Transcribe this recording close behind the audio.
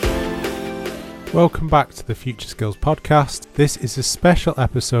Welcome back to the Future Skills podcast. This is a special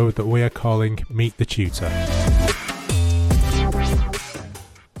episode that we are calling Meet the Tutor.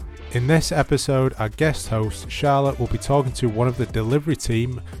 In this episode, our guest host, Charlotte, will be talking to one of the delivery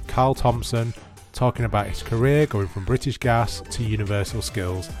team, Carl Thompson, talking about his career going from British Gas to Universal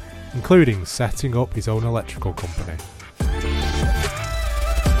Skills, including setting up his own electrical company.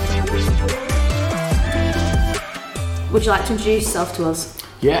 Would you like to introduce yourself to us?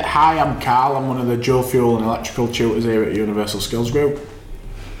 Yeah, hi, I'm Carl. I'm one of the dual fuel and electrical tutors here at Universal Skills Group.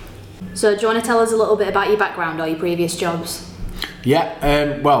 So do you want to tell us a little bit about your background or your previous jobs?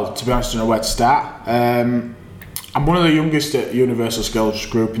 Yeah, well, to be honest, I don't know where to start. I'm one of the youngest at Universal Skills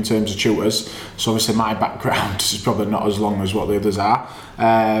Group in terms of tutors, so obviously my background is probably not as long as what the others are.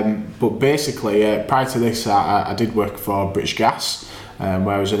 But basically, prior to this, I did work for British Gas, where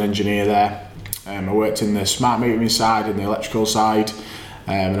I was an engineer there. I worked in the smart metering side and the electrical side.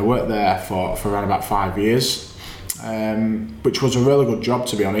 And I worked there for around about 5 years, which was a really good job,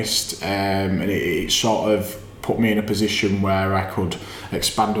 to be honest, and it sort of put me in a position where I could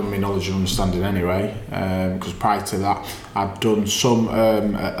expand on my knowledge and understanding anyway, because prior to that I'd done some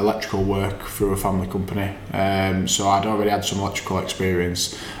electrical work through a family company, so I'd already had some electrical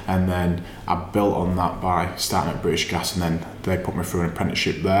experience, and then I built on that by starting at British Gas, and then they put me through an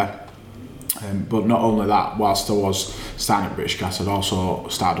apprenticeship there. But not only that, whilst I was starting at British Gas, I'd also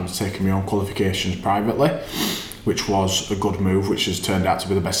started undertaking my own qualifications privately, which was a good move, which has turned out to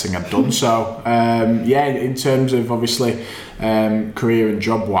be the best thing I've done. So, yeah, in terms of obviously career and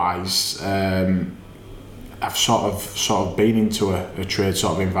job wise, I've sort of been into a trade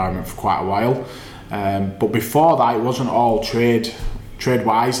sort of environment for quite a while. But before that, it wasn't all trade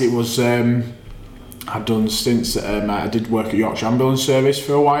wise. It was I'd done stints. I did work at Yorkshire Ambulance Service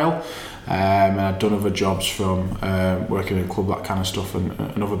for a while. And I'd done other jobs from working in a club, that kind of stuff, and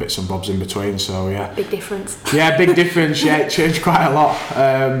other bits and bobs in between. So yeah, big difference. Yeah, big difference. Yeah, it changed quite a lot.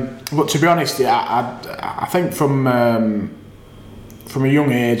 But to be honest, yeah, I think from a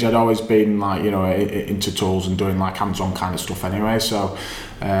young age, I'd always been like, you know, into tools and doing like hands-on kind of stuff anyway. So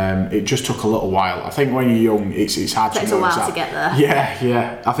it just took a little while. I think when you're young, it's hard to know. Takes a while to get there.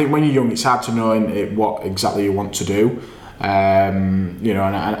 Yeah. I think when you're young, it's hard to know what exactly you want to do. You know,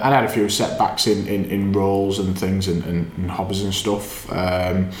 and I had a few setbacks in roles and things and hobbies and stuff,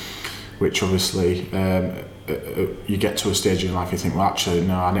 which obviously you get to a stage in life you think, well, actually,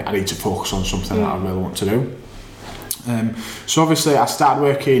 no, I need to focus on something that I really want to do. So obviously I started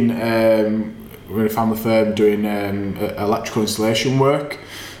working with a family firm doing electrical installation work.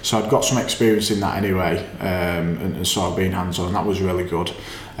 So I'd got some experience in that anyway, and sort of being hands-on, and that was really good.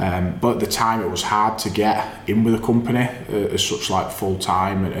 But at the time it was hard to get in with a company as such, like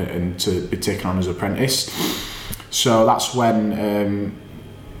full-time and to be taken on as an apprentice. So that's when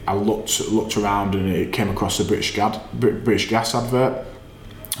I looked around and it came across the British Gas advert,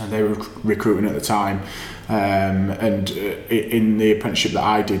 and they were recruiting at the time. And in the apprenticeship that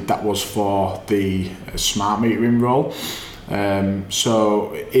I did, that was for the smart metering role.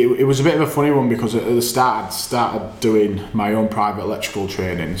 So it was a bit of a funny one, because at the start I'd started doing my own private electrical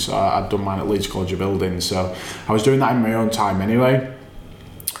training, so I'd done mine at Leeds College of Building, so I was doing that in my own time anyway,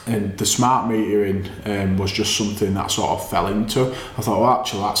 and the smart metering was just something that sort of fell into. I thought, well,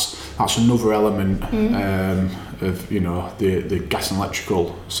 actually that's another element of, you know, the gas and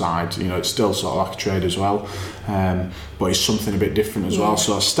electrical side. You know, it's still sort of like a trade as well, but it's something a bit different as well.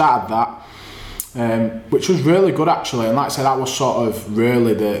 So I started that, which was really good actually, and like I said, that was sort of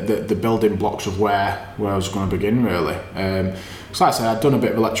really the building blocks of where I was going to begin really. So like I said, I'd done a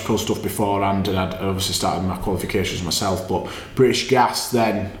bit of electrical stuff beforehand, and I'd obviously started my qualifications myself, but British Gas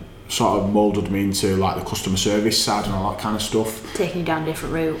then sort of moulded me into like the customer service side and all that kind of stuff. Taking you down a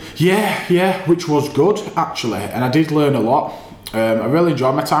different route. Yeah, which was good actually, and I did learn a lot. I really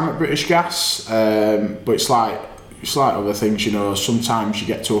enjoyed my time at British Gas, but it's like other things, you know, sometimes you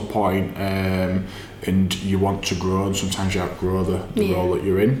get to a point and you want to grow, and sometimes you outgrow the role that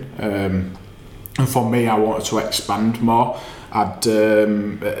you're in. And for me, I wanted to expand more. I'd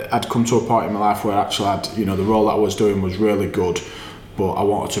come to a point in my life where actually the role that I was doing was really good, but I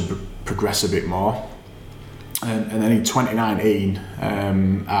wanted to progress a bit more. And then in 2019,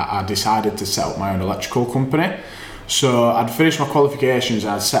 I decided to set up my own electrical company. So I'd finished my qualifications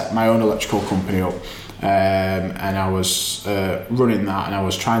and I'd set my own electrical company up. And I was running that, and I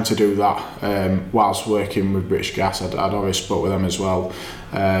was trying to do that whilst working with British Gas. I'd always spoke with them as well,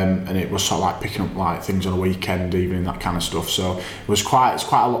 and it was sort of like picking up like things on a weekend, evening, that kind of stuff. So it's quite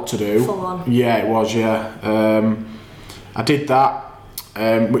a lot to do. Full on. Yeah, it was. Yeah, I did that.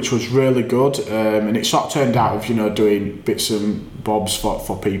 which was really good, and it sort of turned out of, you know, doing bits and bobs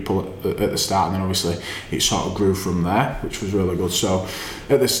for people at the start, and then obviously it sort of grew from there, which was really good. So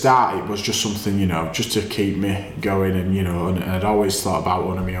at the start it was just something, you know, just to keep me going, and you know, and I'd always thought about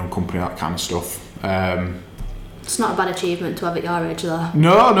owning my own company, that kind of stuff. It's not a bad achievement to have at your age, though.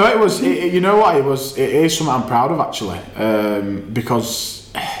 No, it was. You know what? It is something I'm proud of, actually,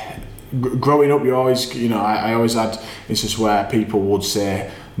 because growing up, you always, you know, I always had instances where people would say,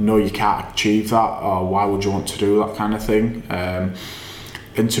 "No, you can't achieve that," or "Why would you want to do that?" kind of thing.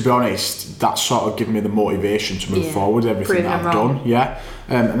 And to be honest, that sort of given me the motivation to move forward. Everything that I've done,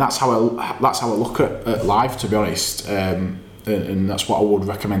 and that's how I look at life, to be honest. And that's what I would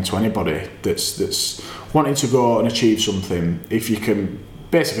recommend to anybody that's wanting to go and achieve something. If you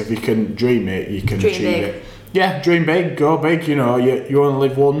can dream it, you can achieve it. Yeah, dream big, go big. You know, you only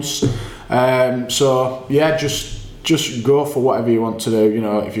live once. So yeah, just go for whatever you want to do. You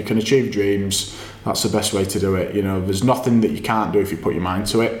know, if you can achieve dreams, that's the best way to do it. You know, there's nothing that you can't do if you put your mind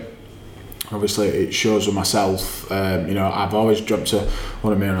to it. Obviously, it shows with myself. You know, I've always dreamt to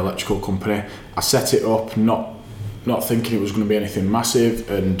own my own electrical company. I set it up not thinking it was going to be anything massive,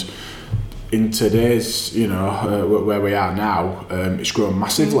 and in today's, you know, where we are now, it's grown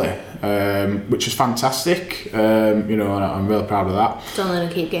massively, which is fantastic. You know, and I'm really proud of that. It's only going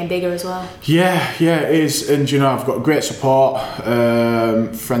to keep getting bigger as well. Yeah, it is. And you know, I've got great support,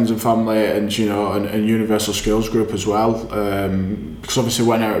 friends and family, and you know, and Universal Skills Group as well. Because obviously,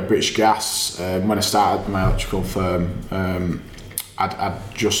 when I was at British Gas, when I started my electrical firm, I'd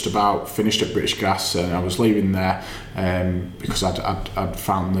just about finished at British Gas, and I was leaving there because I'd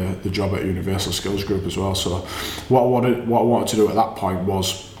found the job at Universal Skills Group as well. So what I wanted to do at that point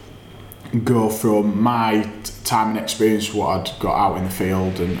was go from my time and experience, what I'd got out in the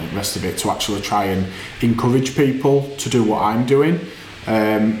field and the rest of it, to actually try and encourage people to do what I'm doing.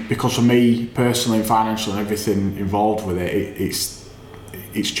 Because for me personally, and financially and everything involved with it,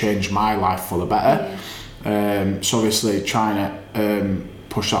 it's changed my life for the better. Yeah. So obviously trying to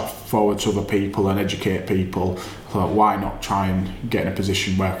push that forward to other people and educate people. I thought, why not try and get in a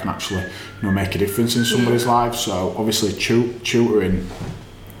position where I can actually, you know, make a difference in somebody's life. So obviously tutoring,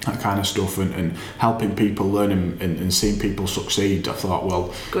 that kind of stuff, and helping people learn and seeing people succeed. I thought,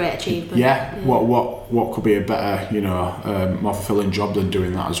 well, great achievement. Yeah. What could be a better, you know, more fulfilling job than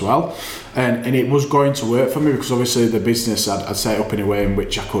doing that as well. And it was going to work for me, because obviously the business I'd set up in a way in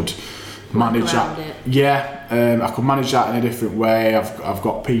which I could manage that. I could manage that in a different way. I've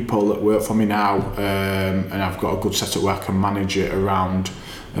got people that work for me now, and I've got a good setup where I can manage it around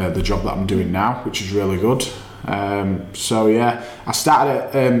the job that I'm doing now, which is really good. So yeah, I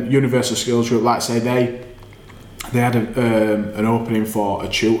started at Universal Skills Group. Like I say, they had an opening for a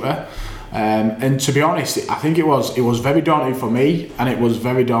tutor, and to be honest, I think it was very daunting for me, and it was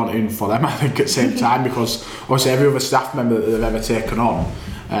very daunting for them, I think, at the same time, because obviously every other staff member that they've ever taken on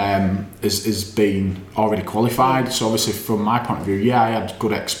is been already qualified. So obviously from my point of view, I had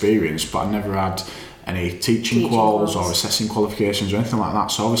good experience, but I never had any teaching quals or assessing qualifications or anything like that.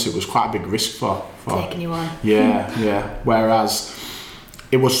 So obviously it was quite a big risk for taking you on. Yeah. Whereas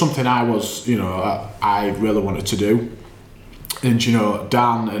it was something I really wanted to do. And you know,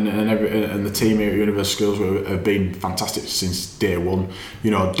 Dan and the team here at Universal Skills have been fantastic since day one.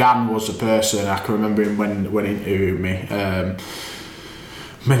 You know, Dan was a person, I can remember him when he interviewed me,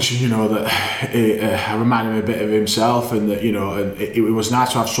 mentioned, you know, that I reminded him a bit of himself, and that, you know, and it was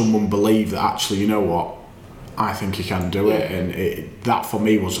nice to have someone believe that actually, you know what, I think you can do it. And that for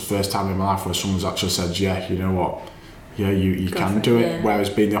me was the first time in my life where someone's actually said, yeah, you know what, yeah, you can do it. Whereas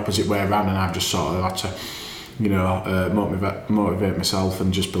being the opposite way around, and I've just sort of had to, you know, motivate myself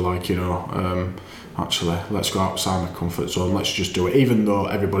and just be like, you know, actually, let's go outside my comfort zone, let's just do it, even though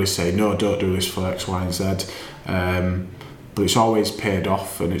everybody's saying, no, don't do this for X, Y and Z. But it's always paid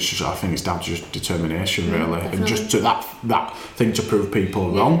off, and it's just, I think it's down to just determination, really, definitely. And just to that thing to prove people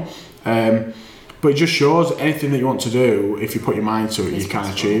wrong. But it just shows anything that you want to do, if you put your mind to it, you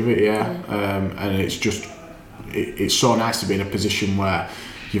can achieve it. And it's just, it's so nice to be in a position where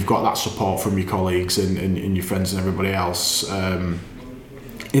you've got that support from your colleagues and your friends and everybody else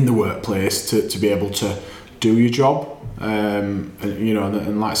in the workplace to be able to do your job. And you know,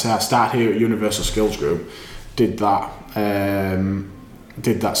 and like I say, I started here at Universal Skills Group, did that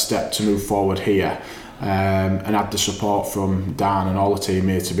step to move forward here, and had the support from Dan and all the team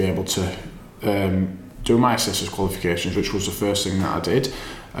here to be able to do my assessor's qualifications, which was the first thing that I did.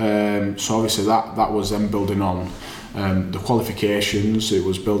 So obviously that was then building on the qualifications. It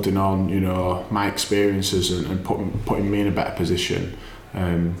was building on, you know, my experiences and putting me in a better position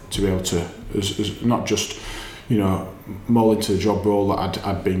to be able to as not just, mold into the job role that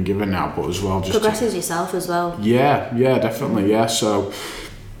I'd been given now, but as well just progresses yourself as well. Yeah, definitely, yeah. So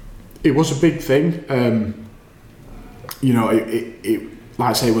it was a big thing. It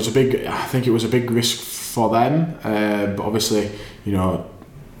like I say, I think it was a big risk for them, but obviously,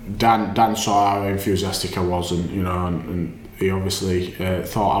 Dan saw how enthusiastic I was, and he obviously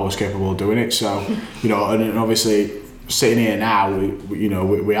thought I was capable of doing it. So, and obviously sitting here now,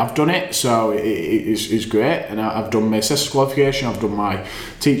 we have done it, so it's great. And I've done my assessor qualification, I've done my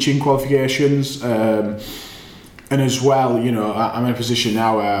teaching qualifications, and as well, I'm in a position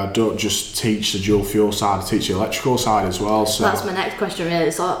now where I don't just teach the dual fuel side, I teach the electrical side as well. So that's my next question,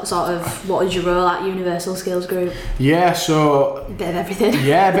 really. Sort of, what is your role at Universal Skills Group? Yeah, so a bit of everything.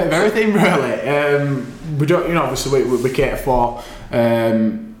 Yeah, a bit of everything, really. We don't, obviously we cater for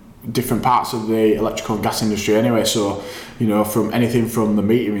different parts of the electrical and gas industry anyway, so from anything from the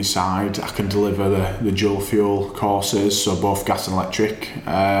metering side, I can deliver the dual fuel courses, so both gas and electric,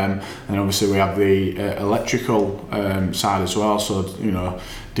 and obviously we have the electrical side as well, so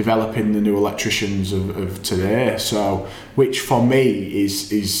developing the new electricians of today, so which for me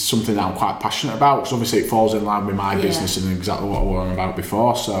is something that I'm quite passionate about, because obviously it falls in line with my business and exactly what I was on about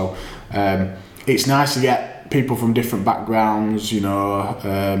before. So it's nice to get people from different backgrounds,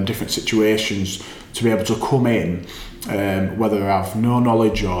 different situations, to be able to come in, whether I have no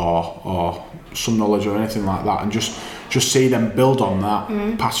knowledge or some knowledge or anything like that, and just see them build on that,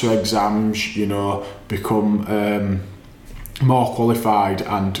 pass their exams, become more qualified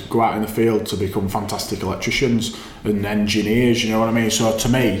and go out in the field to become fantastic electricians and engineers, you know what I mean? So to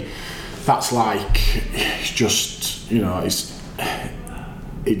me, that's like, it's just,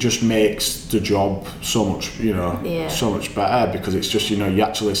 it just makes the job so much, so much better, because it's just, you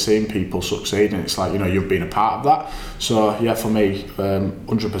actually seeing people succeed, and it's like, you've been a part of that. So yeah, for me,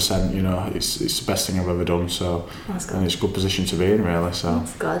 100%, it's the best thing I've ever done. So that's good. And it's a good position to be in, really. So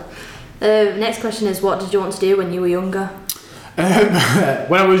that's good. Next question is, what did you want to do when you were younger?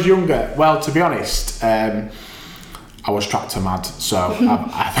 When I was younger, well, to be honest, I was tractor mad. So to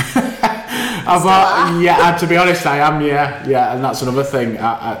be honest, I am. Yeah, and that's another thing.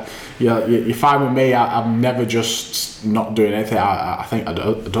 You find with me, I'm never just not doing anything. I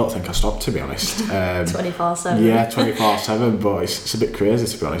don't think I stopped, to be honest. 24/7. Yeah, 24/7. But it's a bit crazy,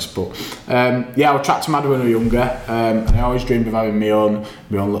 to be honest. But I was tractor mad when I was younger, and I always dreamed of having my own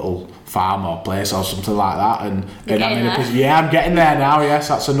little farm or place or something like that. And I'm in a position. Yeah, I'm getting there now. Yes,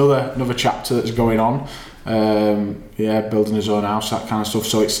 that's another chapter that's going on. Building his own house, that kind of stuff.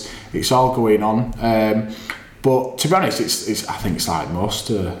 So it's all going on. But to be honest, it's I think it's like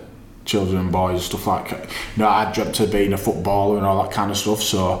most children and boys and stuff like. I dreamt of being a footballer and all that kind of stuff.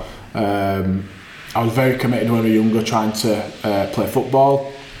 So I was very committed when I was younger, trying to play football.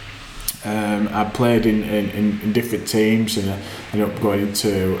 I played in different teams, and I ended up going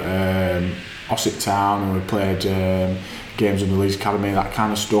into Ossett Town, and we played games in the Leeds Academy, that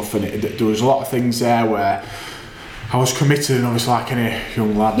kind of stuff. And there was a lot of things there where I was committed, and obviously, like any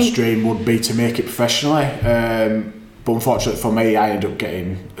young lad's dream would be to make it professionally. But unfortunately for me, I ended up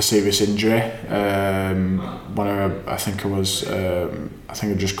getting a serious injury when I think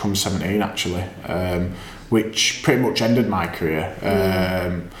I'd just come 17 actually, which pretty much ended my career.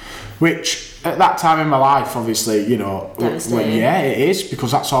 Which at that time in my life, obviously, it is,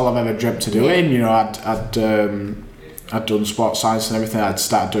 because that's all I've ever dreamt of doing. I'd done sports science and everything. I'd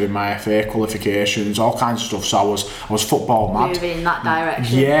started doing my FA qualifications, all kinds of stuff. So I was football mad. Moving in that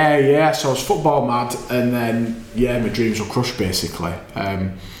direction. Yeah. So I was football mad, and then my dreams were crushed basically. I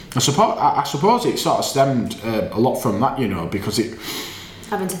suppose it sort of stemmed a lot from that, because it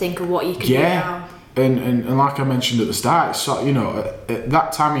having to think of what you could do now. And like I mentioned at the start, it's sort of, at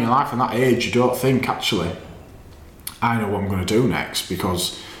that time in your life and that age, you don't think actually, I know what I'm going to do next,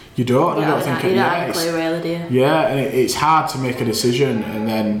 because you don't. You don't have a clue, really, do you? Yeah, and it's hard to make a decision. And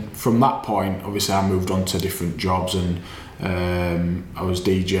then from that point, obviously, I moved on to different jobs, and I was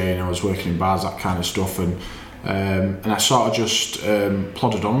DJing, I was working in bars, that kind of stuff, and I sort of just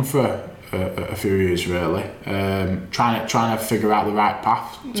plodded on for a few years, really, trying to figure out the right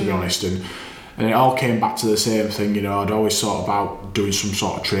path, to be honest, and it all came back to the same thing. I'd always thought about doing some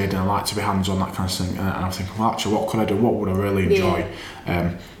sort of trade, and I like to be hands-on, that kind of thing, and I'm thinking, well, actually, what could I do, what would I really enjoy?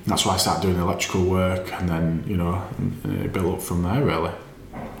 That's why I started doing electrical work, and then and it built up from there, really.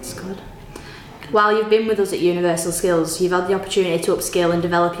 That's good. While you've been with us at Universal Skills, you've had the opportunity to upskill and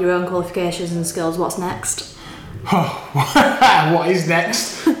develop your own qualifications and skills. What's next? What is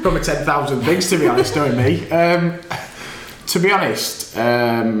next? Probably 10,000 things, to be honest, knowing me. To be honest,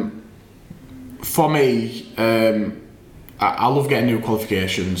 for me, I love getting new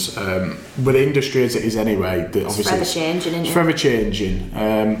qualifications. With the industry as it is anyway, it's forever changing, isn't it? It's forever changing,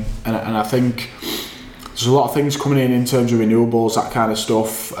 and I think there's a lot of things coming in terms of renewables, that kind of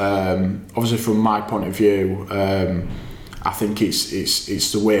stuff. Obviously, from my point of view, I think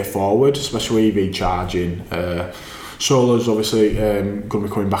it's the way forward, especially EV charging. Solar's obviously going to be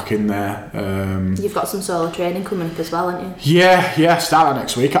coming back in there. You've got some solar training coming up as well, haven't you? Yeah, start that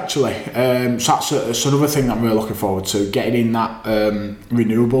next week actually. So that's another thing that I'm really looking forward to, getting in that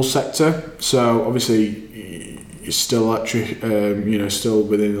renewable sector. So obviously it's still electric, still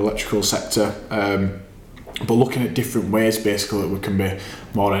within the electrical sector, but looking at different ways basically that we can be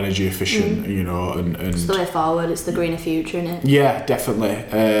more energy efficient, and it's the way forward, it's the greener future, isn't it? Yeah, definitely.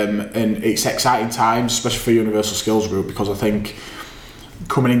 And it's exciting times, especially for Universal Skills Group, because I think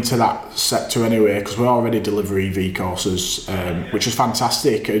coming into that sector anyway, because we already deliver EV courses, which is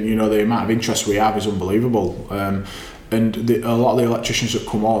fantastic, and the amount of interest we have is unbelievable. And a lot of the electricians that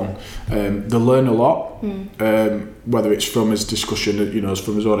come on, they learn a lot, whether it's from his discussion,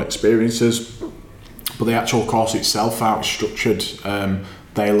 from his own experiences, but the actual course itself, how it's structured,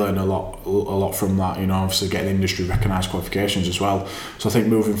 they learn a lot from that, obviously getting industry recognised qualifications as well. So I think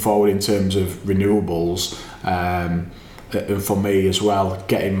moving forward in terms of renewables, and for me as well,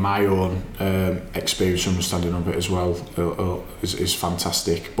 getting my own experience, understanding of it as well, is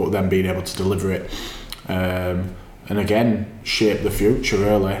fantastic. But then being able to deliver it, and again, shape the future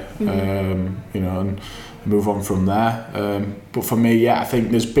really, and move on from there. But for me, I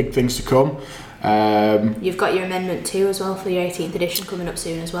think there's big things to come. You've got your Amendment 2 as well for your 18th edition coming up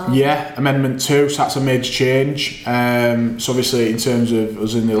soon as well. Yeah, Amendment 2, so that's a major change. So obviously in terms of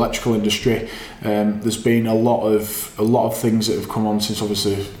us in the electrical industry, there's been a lot of things that have come on since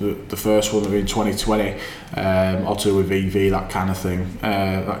obviously the first one in 2020, or to do with EV, that kind of thing,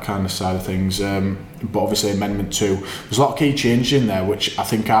 that kind of side of things. But obviously Amendment 2, there's a lot of key changes in there which I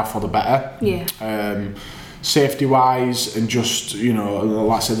think are for the better. Yeah. Safety wise, and just like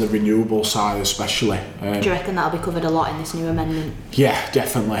I said, the renewable side especially. Do you reckon that'll be covered a lot in this new amendment? Yeah,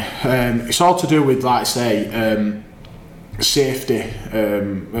 definitely. It's all to do with, like I say, safety,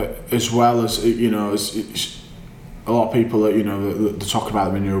 as well as as a lot of people that they talk about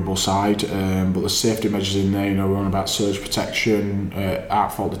the renewable side, but there's safety measures in there. We're on about surge protection,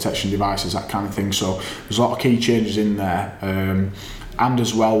 arc fault detection devices, that kind of thing. So there's a lot of key changes in there. And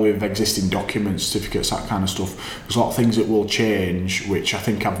as well with existing documents, certificates, that kind of stuff. There's a lot of things that will change, which I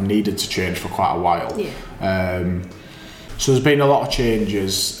think have needed to change for quite a while. Yeah. So there's been a lot of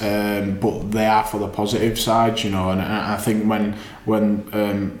changes, but they are for the positive side, and I think when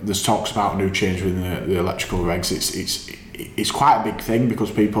there's talks about new change within the electrical regs, it's quite a big thing,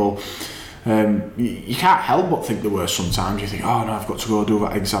 because people, you can't help but think the worst sometimes. You think, oh no, I've got to go do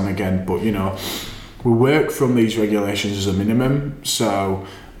that exam again, but we work from these regulations as a minimum, so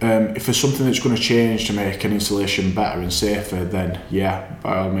if there's something that's going to change to make an installation better and safer, then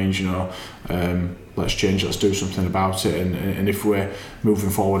by all means, let's change, let's do something about it. And if we're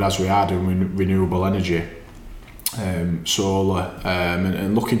moving forward as we are doing renewable energy, solar,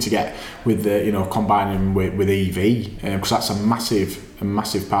 and looking to get with the combining with EV, because that's a massive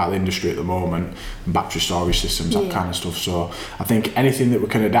part of the industry at the moment, and battery storage systems, that kind of stuff. So I think anything that we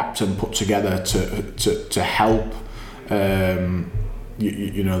can adapt and put together to help the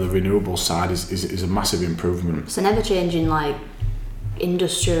renewable side is a massive improvement. It's an ever changing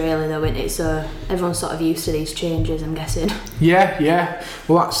industry really though, isn't it? So everyone's sort of used to these changes, I'm guessing. Yeah.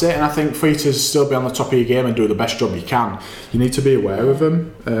 Well, that's it. And I think for you to still be on the top of your game and do the best job you can, you need to be aware of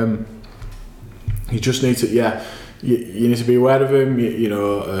them. You just need to, you need to be aware of them.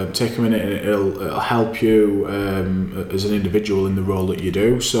 Take a minute, and it'll help you as an individual in the role that you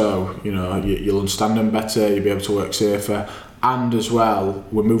do. So you'll understand them better. You'll be able to work safer, and as well,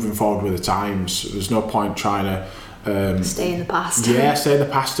 we're moving forward with the times. There's no point trying to stay in the past. Stay in the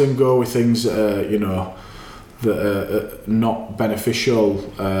past and go with things that are not beneficial.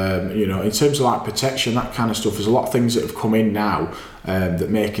 In terms of protection, that kind of stuff. There's a lot of things that have come in now that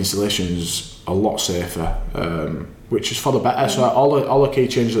make installations a lot safer, which is for the better. So all the key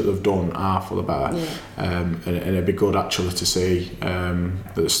changes that they've done are for the better, and it'd be good actually to see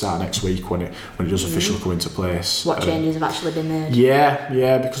at the start of next week when it does officially come into place. What changes have actually been made?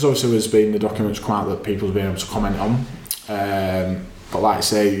 Yeah, because obviously there's been the documents come out that people's been able to comment on. But like I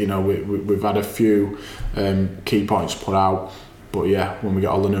say, we've had a few key points put out. But when we get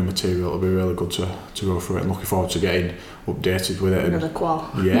all the new material, it'll be really good to go through it, and looking forward to getting updated with it. Another qual.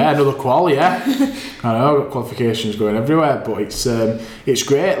 Another qual, I know, I've got qualifications going everywhere, but it's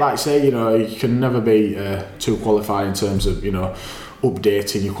great. Like I say, you can never be too qualified in terms of,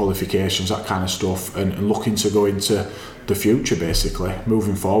 updating your qualifications, that kind of stuff, and looking to go into the future, basically,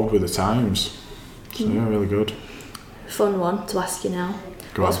 moving forward with the times. So yeah, really good. Fun one to ask you now.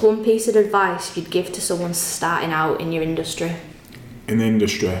 What's on. one piece of advice you'd give to someone starting out in your industry? In the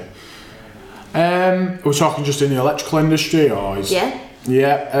industry? We're talking just in the electrical industry, or is... Yeah.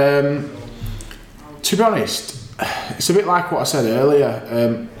 To be honest, it's a bit like what I said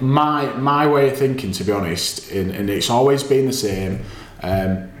earlier. My way of thinking, to be honest, and it's always been the same.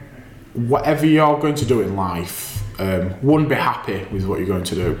 Whatever you're going to do in life, one, be happy with what you're going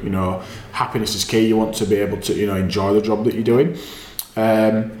to do. You know, happiness is key. You want to be able to, you know, enjoy the job that you're doing.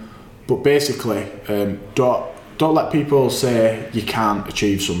 But basically, don't let people say you can't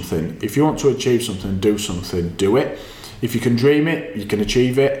achieve something. If you want to achieve something, do something. Do it. If you can dream it, you can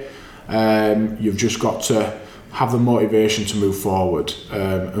achieve it. You've just got to have the motivation to move forward.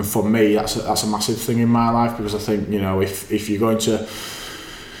 And for me, that's a massive thing in my life, because I think, you know, if you're wanting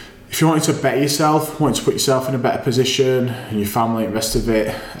to better yourself, wanting to put yourself in a better position, and your family and the rest of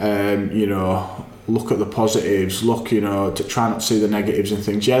it, you know, look at the positives, you know, to try not to see the negatives and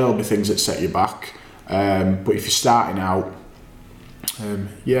things. Yeah, there'll be things that set you back. But if you're starting out,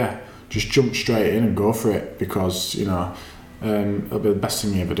 just jump straight in and go for it, because, you know, it'll be the best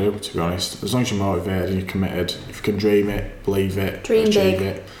thing you ever do, to be honest. As long as you're motivated and you're committed, if you can dream it, believe it, achieve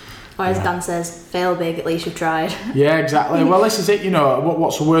it. Or as Dan says, fail big, at least you've tried. Yeah, exactly. Well, this is it, you know,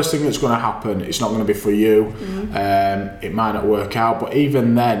 what's the worst thing that's going to happen? It's not going to be for you. It might not work out, but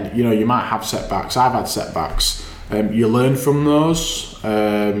even then, you know, you might have setbacks. I've had setbacks. You learn from those.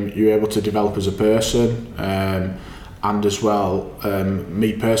 You're able to develop as a person. And as well,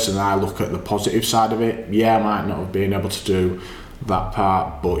 me personally, I look at the positive side of it. Yeah, I might not have been able to do that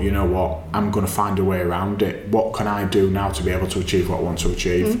part, but you know what? I'm going to find a way around it. What can I do now to be able to achieve what I want to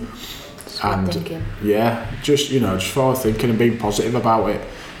achieve? And thinking. Yeah, just forward thinking and being positive about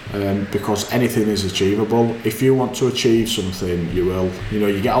it, because anything is achievable. If you want to achieve something, you will. You know,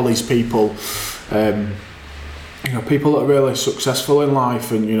 you get all these people, you know, people that are really successful in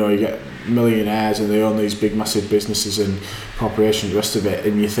life, and you know, you get millionaires and they own these big massive businesses and corporations, the rest of it,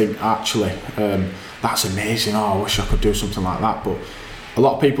 and you think, actually, that's amazing, I wish I could do something like that. But a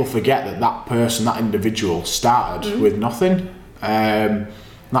lot of people forget that person, that individual, started with nothing.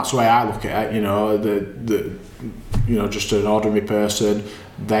 That's the way I look at it. You know, you know, just an ordinary person,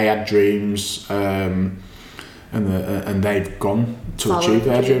 they had dreams, and they've gone to achieve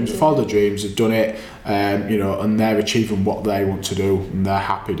their dreams, follow their dreams, they've done it, you know, and they're achieving what they want to do, and they're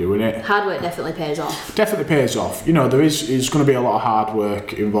happy doing it. Hard work definitely pays off. Definitely pays off. You know, there's going to be a lot of hard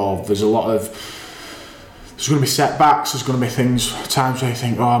work involved. There's going to be setbacks. There's going to be times where you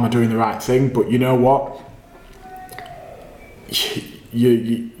think, oh, am I doing the right thing? But you know what?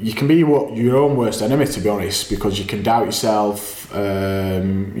 You can be your own worst enemy, to be honest, because you can doubt yourself.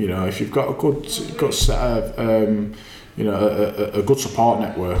 You know, if you've got a good set of, you know, a good support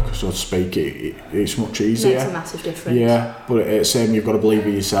network, so to speak, it's much easier. Makes a massive difference. Yeah, but at the same, you've got to believe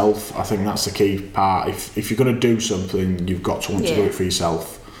in yourself. I think that's the key part. If you're going to do something, you've got to want to do it for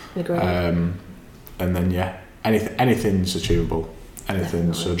yourself. Agree. And then anything's achievable. Anything.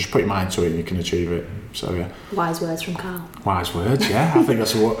 Definitely. So just put your mind to it and you can achieve it. So yeah. Wise words from Carl. Wise words, yeah. I think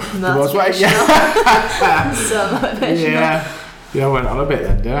that's what the most way. Yeah. So motivational. Yeah, I went on a bit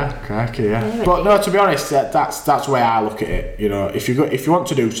then, didn't I? Crikey, yeah. But no, to be honest, that's the way I look at it. You know, if you want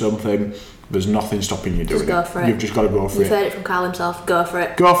to do something, there's nothing stopping you doing it. Just go for it. You've just got to go for it. You've heard it from Carl himself. Go for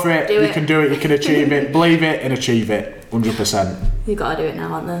it. Go for it. You can do it. You can achieve it. Believe it and achieve it. 100%. You've got to do it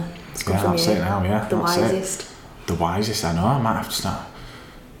now, aren't there? Yeah, I'll say it now. Yeah. The wisest. The wisest. I know. I might have to start.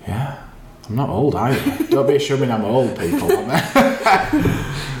 Yeah. I'm not old, are you? Don't be assuming I'm old, people.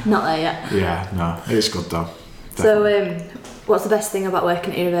 Not there yet. Yeah. No. It's good though. Definitely. So, what's the best thing about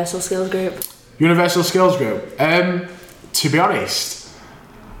working at Universal Skills Group? Universal Skills Group. To be honest,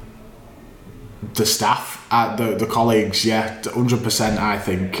 the staff, the colleagues, yeah, 100%. I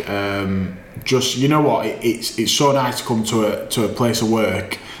think. Just, you know what? It's so nice to come to a place of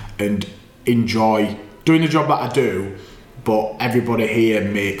work and enjoy doing the job that I do, but everybody here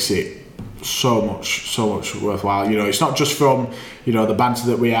makes it so much worthwhile. You know, it's not just from, you know, the banter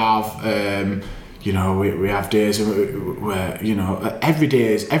that we have. You know, we have days where, you know, every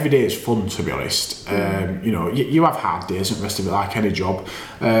day is fun, to be honest. You know, you have hard days and the rest of it, like any job.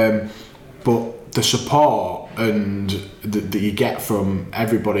 But the support and that you get from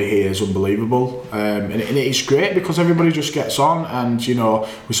everybody here is unbelievable. And it's great because everybody just gets on and, you know,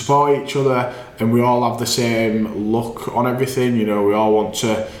 we support each other and we all have the same look on everything. You know, we all want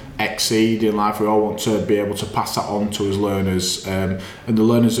to exceed in life. We all want to be able to pass that on to us learners, and the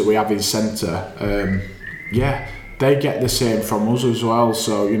learners that we have in centre, yeah, they get the same from us as well.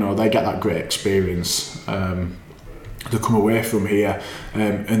 So you know, they get that great experience. They come away from here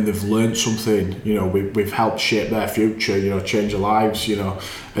and they've learned something. You know, we've helped shape their future. You know, change their lives. You know,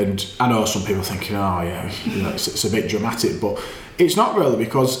 and I know some people thinking, oh yeah, you know, it's a bit dramatic, but it's not really,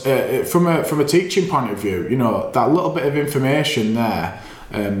 because from a teaching point of view, you know, that little bit of information there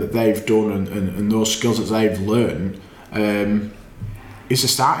that they've done and those skills that they've learned is the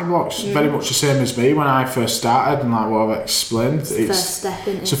starting blocks. Very much the same as me when I first started, and like what I've explained, it's first step,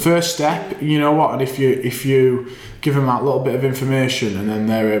 isn't it? It's a first step. You know what? And if you give them that little bit of information and then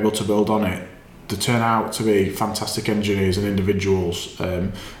they're able to build on it, they turn out to be fantastic engineers and individuals,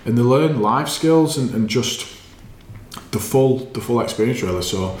 and they learn life skills and just the full experience really.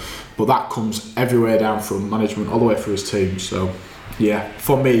 So, but that comes everywhere down from management all the way through his team. So, yeah,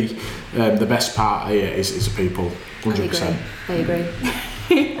 for me, the best part here is the people. 100%. I agree.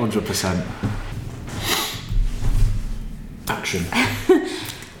 100%. Action.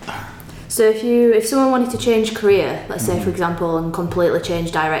 So if someone wanted to change career, let's say for example, and completely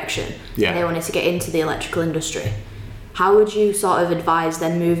change direction, and they wanted to get into the electrical industry, how would you sort of advise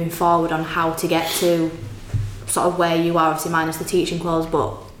them moving forward on how to get to sort of where you are, obviously minus the teaching quals,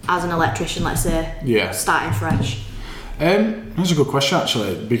 but as an electrician, let's say, starting fresh? That's a good question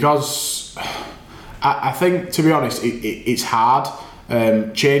actually, because I think, to be honest, it's hard.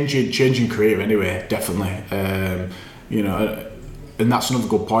 Changing career anyway, definitely. You know, and that's another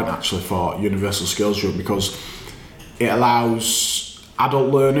good point actually for Universal Skills Group, because it allows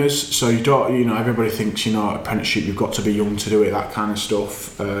adult learners. So you don't, you know, everybody thinks, you know, apprenticeship, you've got to be young to do it, that kind of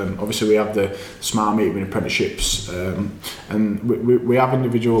stuff. Obviously we have the smart metering apprenticeships, and we have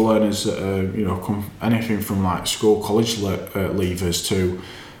individual learners that you know, come anything from like school, college leavers to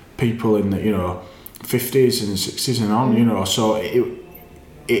people in the, you know, 50s and 60s and on, you know. So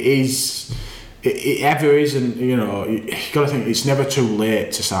it ever isn't, you know, you got to think it's never too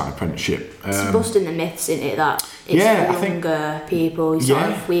late to start an apprenticeship. It's busting the myths, isn't it, that it's for younger people.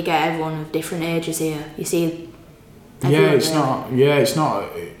 We get everyone of different ages here. You see, it's not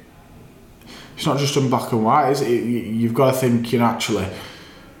just in black and white, is it? You've got to think, you know, actually,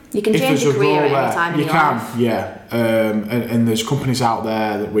 you can change your career at any time in your life. And there's companies out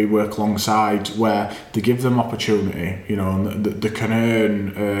there that we work alongside where they give them opportunity, you know, and they can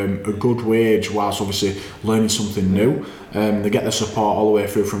earn a good wage whilst obviously learning something new. They get the support all the way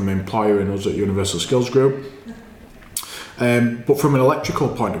through from the employer and us at Universal Skills Group. But from an electrical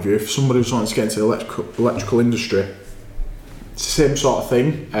point of view, if somebody was wanting to get into the electrical industry, it's the same sort of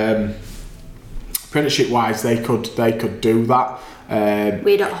thing. Apprenticeship wise, they could do that.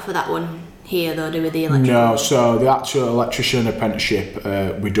 We don't offer that one here though, do we, the electrical? No, so the actual electrician apprenticeship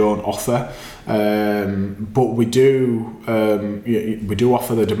we don't offer, but we do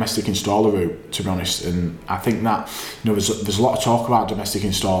offer the domestic installer route, to be honest. And I think that, you know, there's a lot of talk about domestic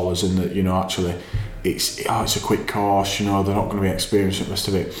installers, and that, you know, actually it's a quick course, you know, they're not going to be experienced and the rest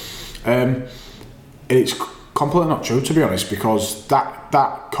of it. It's completely not true, to be honest, because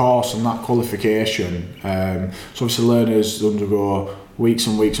that course and that qualification, so obviously learners undergo weeks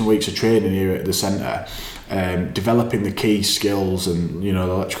and weeks and weeks of training here at the centre, developing the key skills and, you know,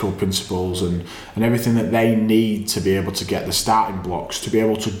 the electrical principles and everything that they need to be able to get the starting blocks to be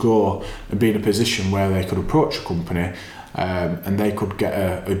able to go and be in a position where they could approach a company and they could get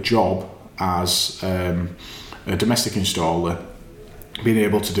a job as a domestic installer, being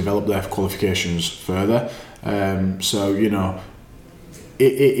able to develop their qualifications further. So, you know,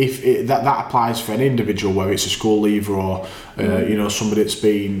 if that applies for any individual, whether it's a school leaver or you know, somebody that's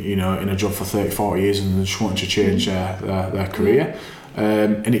been, you know, in a job for 30-40 years and they just want to change their career,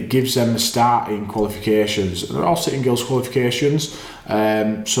 and it gives them the starting qualifications. They're all Sitting Girls qualifications,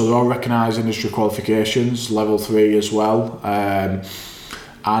 so they're all recognised industry qualifications, level 3 as well,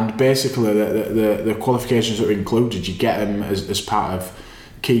 and basically the qualifications that are included, you get them as part of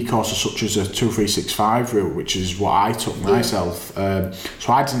key courses such as a 2365 route, which is what I took myself.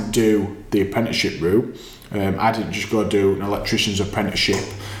 So I didn't do the apprenticeship route. I didn't just go do an electrician's apprenticeship.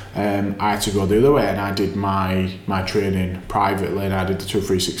 I had to go the other way, and I did my training privately, and I did the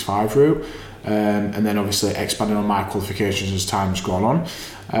 2365 route. And then obviously expanding on my qualifications as time's gone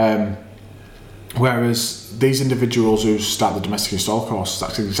on. Whereas these individuals who start the domestic install course,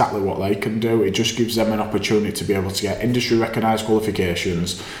 that's exactly what they can do. It just gives them an opportunity to be able to get industry recognised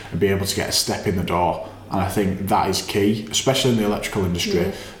qualifications and be able to get a step in the door. And I think that is key, especially in the electrical industry.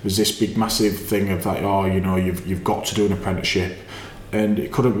 Yeah. There's this big massive thing of like, oh, you know, you've got to do an apprenticeship, and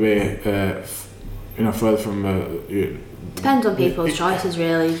it couldn't be you know, further from depends on people's choices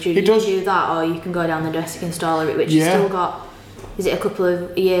really. Do you do that, or you can go down the domestic installer route, which you've still got. Is it a couple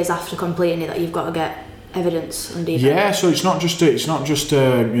of years after completing it that you've got to get evidence under your belt? Yeah, so it's not just a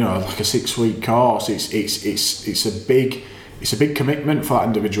you know, like a 6-week course. It's a big commitment for that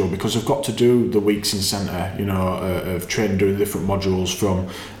individual, because they've got to do the weeks in centre, you know, of training, doing different modules from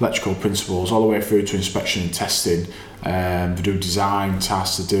electrical principles all the way through to inspection and testing. They do design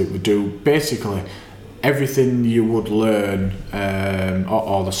tasks. They do basically everything you would learn,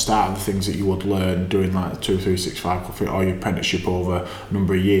 or the start of the things that you would learn doing like the 2, 3, 6, 5 or your apprenticeship over a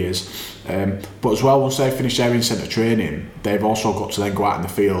number of years. But as well, once they finish their in-centre training, they've also got to then go out in the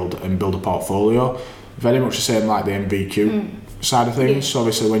field and build a portfolio. Very much the same like the MVQ side of things. So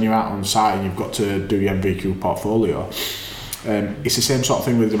obviously when you're out on site and you've got to do your MVQ portfolio, it's the same sort of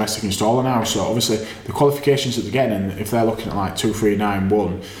thing with domestic installer now. So obviously the qualifications that they're getting, and if they're looking at like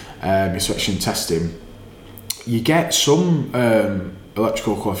 2391 inspection testing, you get some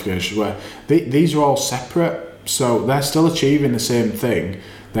electrical qualifications where these are all separate, so they're still achieving the same thing.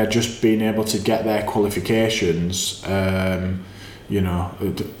 They're just being able to get their qualifications, you know,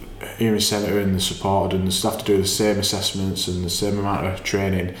 here in centre and the supported, and the staff to do the same assessments and the same amount of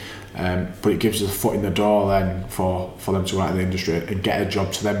training, but it gives us a foot in the door then for them to go out in the industry and get a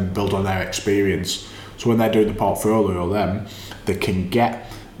job to then build on their experience. So when they're doing the portfolio, then they can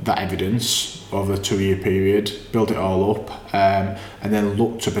get that evidence over a 2-year period, build it all up, and then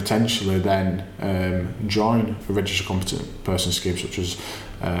look to potentially then join a registered competent person scheme such as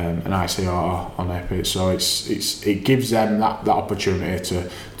an ICR on EPIT. So it gives them that opportunity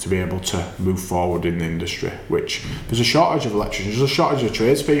to be able to move forward in the industry, which there's a shortage of electricians, there's a shortage of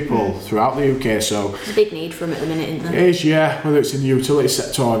tradespeople throughout the UK. So there's a big need for them at the minute, isn't there? It is, yeah. Whether it's in the utility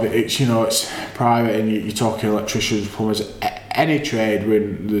sector or it's, you know, it's private, and you're talking electricians, plumbers, any trade,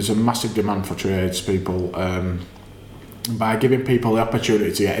 when there's a massive demand for tradespeople. By giving people the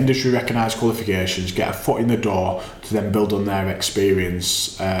opportunity to get industry recognised qualifications, get a foot in the door to then build on their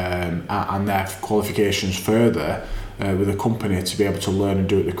experience and their qualifications further with a company, to be able to learn and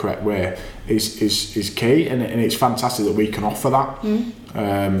do it the correct way is key, and it's fantastic that we can offer that.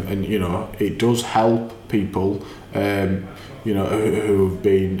 And you know, it does help people you know, who have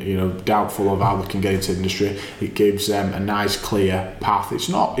been, you know, doubtful of how they can get into the industry. It gives them a nice, clear path. It's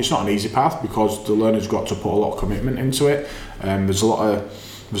not an easy path, because the learner's got to put a lot of commitment into it. There's a lot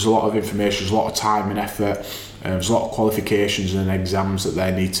of information, there's a lot of time and effort. There's a lot of qualifications and exams that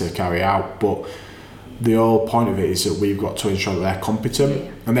they need to carry out. But the whole point of it is that we've got to ensure that they're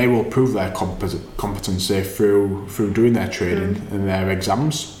competent, and they will prove their competency through doing their training and their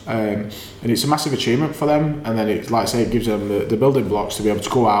exams. And it's a massive achievement for them. And then it, like I say, it gives them the building blocks to be able to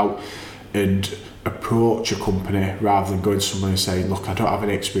go out and approach a company, rather than going to someone and saying, look, I don't have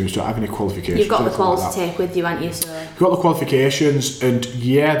any experience, don't have any qualifications. You've got the quals to take with you, haven't you? So you've got the qualifications, and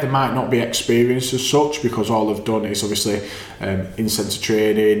yeah, they might not be experienced as such, because all they've done is obviously in-centre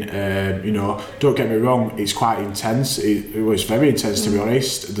training. You know, don't get me wrong, it's quite intense. It was very intense, to be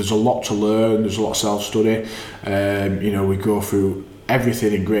honest. There's a lot to learn, there's a lot of self-study. You know, we go through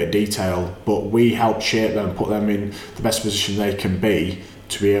everything in great detail, but we help shape them, put them in the best position they can be,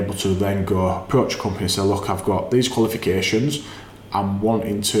 to be able to then go approach a company and say, look, I've got these qualifications, I'm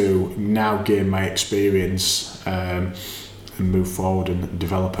wanting to now gain my experience and move forward and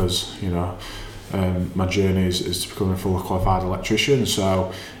develop as, you know, my journey is to become a fully qualified electrician.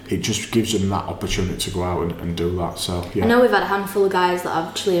 So it just gives them that opportunity to go out and do that. So yeah. I know we've had a handful of guys that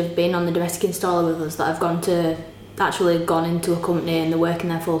actually have been on the domestic installer with us that have gone into a company and they're working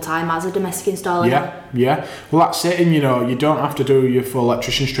there full time as a domestic installer. Yeah. Well, that's it. And you know, you don't have to do your full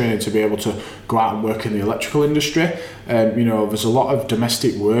electrician's training to be able to go out and work in the electrical industry. You know, there's a lot of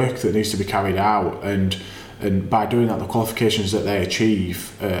domestic work that needs to be carried out, and by doing that, the qualifications that they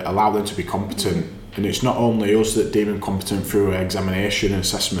achieve allow them to be competent. And it's not only us that deem them competent through examination and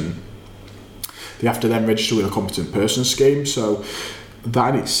assessment. They have to then register with a competent person scheme. So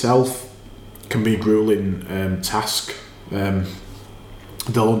that in itself can be a grueling task.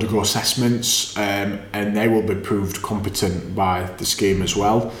 They'll undergo assessments and they will be proved competent by the scheme as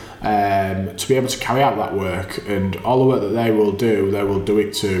well, to be able to carry out that work. And all the work that they will do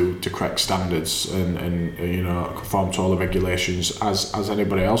it to correct standards and you know, conform to all the regulations as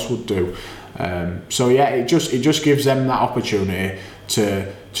anybody else would do. So yeah, it just gives them that opportunity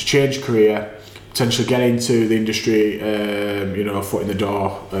to change career, potentially get into the industry, you know, a foot in the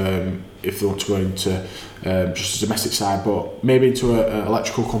door, if they want to go into just the domestic side, but maybe into an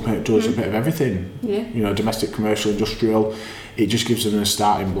electrical company that does a bit of everything. Yeah. You know, domestic, commercial, industrial. It just gives them a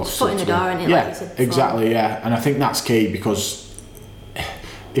starting block. Foot in the door, isn't it? Yeah, like you said exactly. Yeah, and I think that's key, because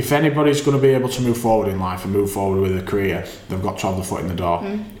if anybody's going to be able to move forward in life and move forward with a career, they've got to have the foot in the door.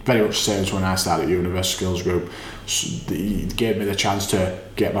 Very much the same as when I started at Universal Skills Group. It gave me the chance to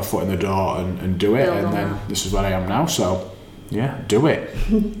get my foot in the door and do it, and then this is where I am now. So yeah, do it.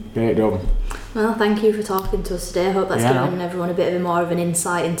 Get it done. Well, thank you for talking to us today. I hope that's given everyone a bit more of an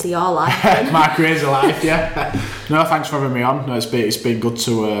insight into your life. My crazy life, yeah. No, thanks for having me on. No, it's been good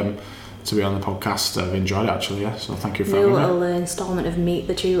to be on the podcast. I've enjoyed it actually, yeah. So thank you for having me. New little instalment of Meet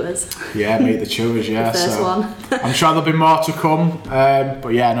the Tutors. Yeah, Meet the Tutors, yeah. The first one. I'm sure there'll be more to come.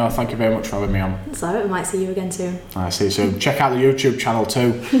 But yeah, no, thank you very much for having me on. So we might see you again soon. I see you soon. Check out the YouTube channel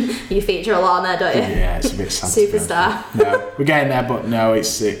too. You feature a lot on there, don't you? Yeah, it's a bit sad. Superstar. No, we're getting there, but no,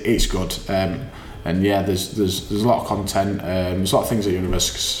 it's good. And yeah, there's a lot of content. There's a lot of things that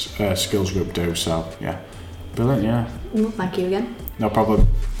Universal Skills Group do. So yeah, brilliant. Yeah. Well, thank you again. No problem.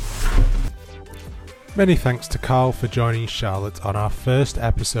 Many thanks to Carl for joining Charlotte on our first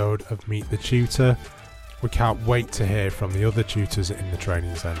episode of Meet the Tutor. We can't wait to hear from the other tutors in the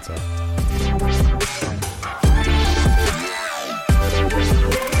training centre.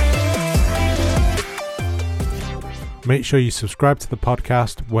 Make sure you subscribe to the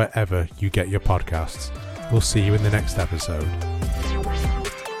podcast wherever you get your podcasts. We'll see you in the next episode.